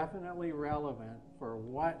is definitely relevant for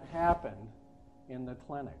what happened in the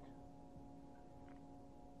clinic.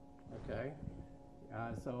 Okay?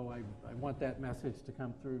 So I want that message to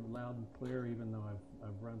come through loud and clear, even though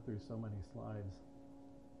I've run through so many slides.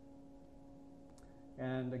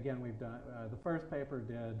 And again, we've done, the first paper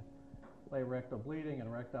did lay rectal bleeding and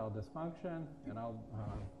erectile dysfunction, and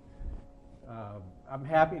I'm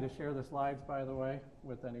happy to share the slides, by the way,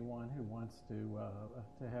 with anyone who wants to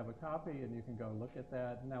have a copy, and you can go look at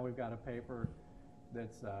that. Now we've got a paper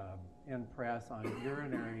that's in press on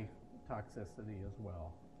urinary toxicity as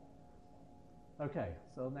well. Okay,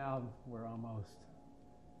 so now we're almost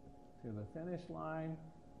to the finish line.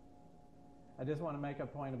 I just want to make a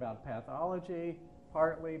point about pathology,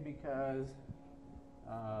 partly because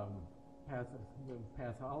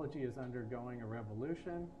pathology is undergoing a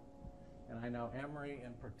revolution. And I know Emory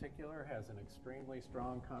in particular has an extremely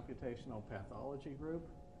strong computational pathology group.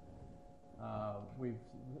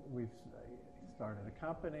 We've started a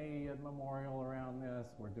company at Memorial around this.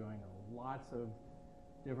 We're doing lots of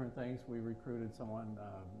different things. We recruited someone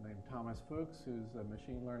named Thomas Fuchs, who's a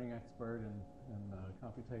machine learning expert in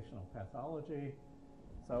computational pathology.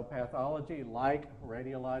 So pathology, like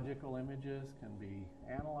radiological images, can be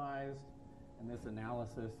analyzed. And this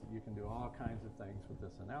analysis, you can do all kinds of things with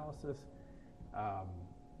this analysis.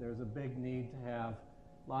 There's a big need to have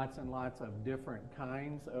lots and lots of different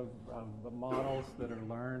kinds of models that are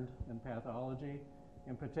learned in pathology.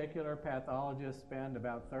 In particular, pathologists spend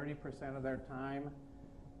about 30% of their time,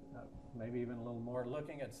 maybe even a little more,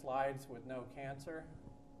 looking at slides with no cancer.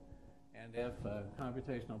 And if a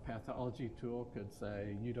computational pathology tool could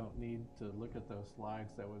say, you don't need to look at those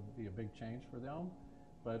slides, that would be a big change for them.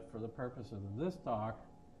 But for the purposes of this talk,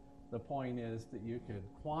 the point is that you could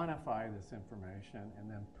quantify this information and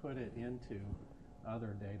then put it into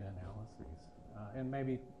other data analyses. And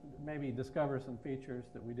maybe discover some features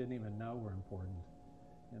that we didn't even know were important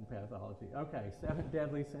in pathology. Okay, 7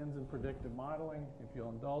 deadly sins in predictive modeling, if you'll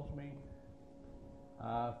indulge me.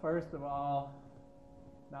 First of all,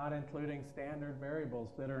 not including standard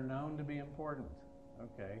variables that are known to be important.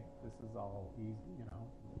 Okay, this is all easy, you know,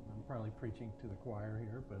 I'm probably preaching to the choir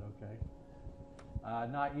here, but okay.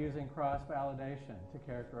 Not using cross-validation to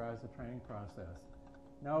characterize the training process.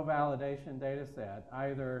 No validation data set,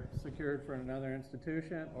 either secured for another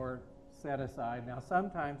institution or set aside. Now,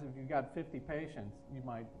 sometimes if you've got 50 patients, you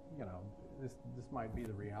might, you know, this might be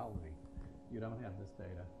the reality. You don't have this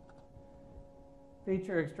data.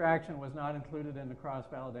 Feature extraction was not included in the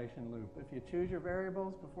cross-validation loop. If you choose your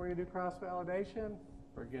variables before you do cross-validation,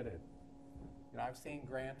 forget it. You know, I've seen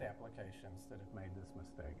grant applications that have made this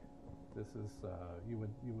mistake. This is,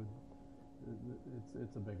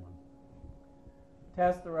 it's a big one.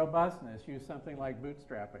 Test the robustness. Use something like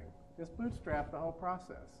bootstrapping. Just bootstrap the whole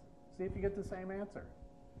process. See if you get the same answer.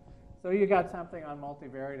 So you got something on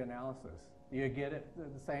multivariate analysis. Do you get it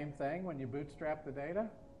the same thing when you bootstrap the data?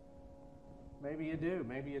 Maybe you do,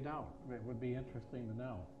 maybe you don't. It would be interesting to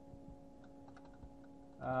know.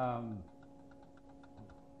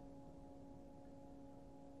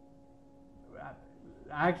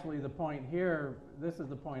 Actually, the point here, this is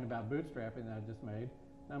the point about bootstrapping that I just made.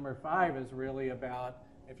 Number 5 is really about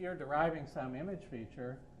if you're deriving some image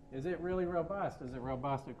feature, is it really robust? Is it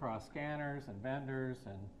robust across scanners and vendors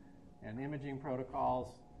and imaging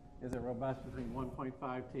protocols? Is it robust between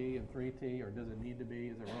 1.5T and 3T, or does it need to be?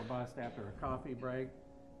 Is it robust after a coffee break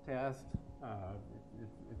test?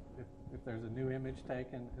 If there's a new image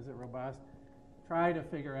taken, is it robust? Try to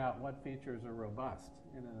figure out what features are robust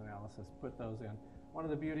in an analysis. Put those in. One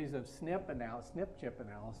of the beauties of SNP chip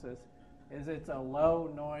analysis is it's a low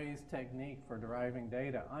noise technique for deriving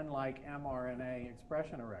data, unlike mRNA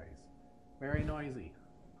expression arrays. Very noisy.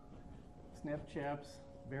 SNP chips,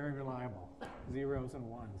 very reliable. Zeros and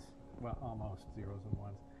ones. Well, almost zeros and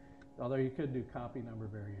ones. Although you could do copy number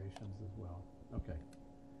variations as well. Okay,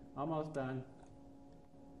 almost done.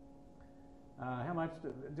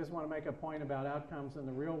 Just want to make a point about outcomes in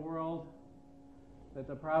the real world. That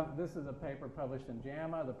this is a paper published in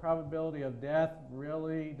JAMA. The probability of death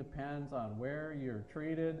really depends on where you're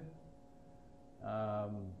treated.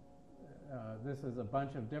 This is a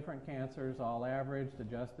bunch of different cancers, all averaged,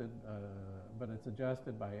 adjusted, but it's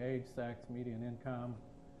adjusted by age, sex, median income,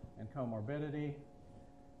 and comorbidity.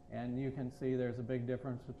 And you can see there's a big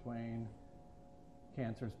difference between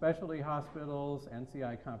cancer specialty hospitals,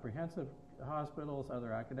 NCI comprehensive hospitals,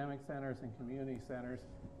 other academic centers, and community centers.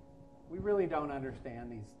 We really don't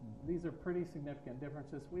understand these. These are pretty significant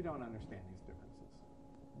differences. We don't understand these differences.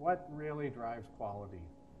 What really drives quality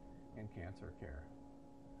in cancer care?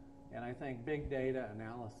 And I think big data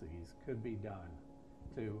analyses could be done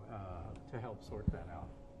to help sort that out.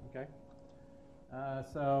 Okay.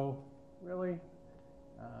 So really,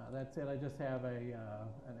 That's it. I just have an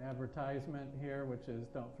advertisement here, which is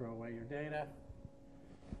don't throw away your data.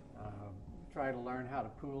 Try to learn how to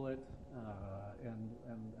pool it, and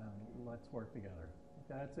let's work together.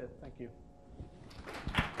 Okay, that's it. Thank you.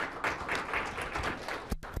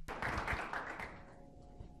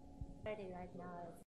 Ready right now.